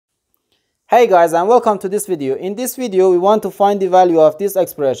Hey guys, and welcome to this video. In this video we want to find the value of this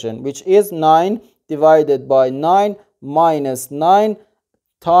expression, which is 9 divided by 9 minus 9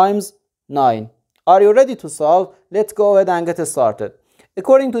 times 9. Are you ready to solve? Let's go ahead and get started.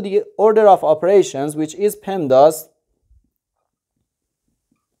 According to the order of operations, which is PEMDAS,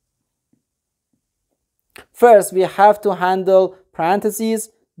 first we have to handle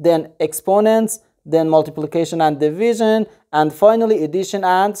parentheses, then exponents, then multiplication and division, and finally addition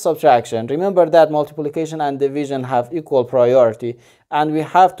and subtraction. Remember that multiplication and division have equal priority and we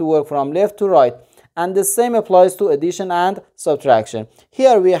have to work from left to right, and the same applies to addition and subtraction.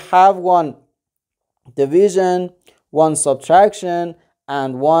 Here we have one division, one subtraction,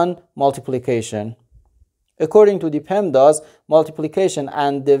 and one multiplication. According to the PEMDAS, multiplication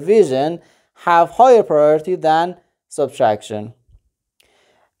and division have higher priority than subtraction.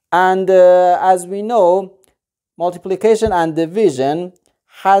 And as we know, multiplication and division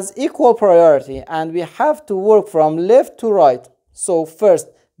has equal priority and we have to work from left to right. So first,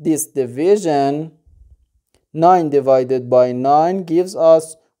 this division, 9 divided by 9 gives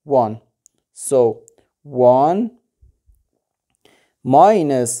us 1. So 1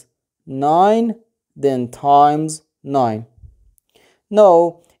 minus 9, then times 9.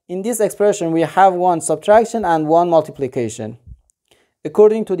 Now, in this expression, we have one subtraction and one multiplication.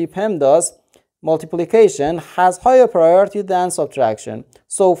 According to the PEMDAS, multiplication has higher priority than subtraction.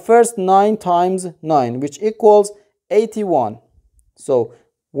 So first 9 times 9, which equals 81. So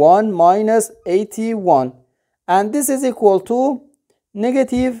 1 minus 81. And this is equal to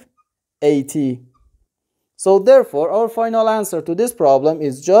negative 80. So therefore, our final answer to this problem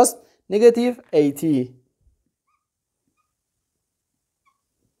is just negative 80.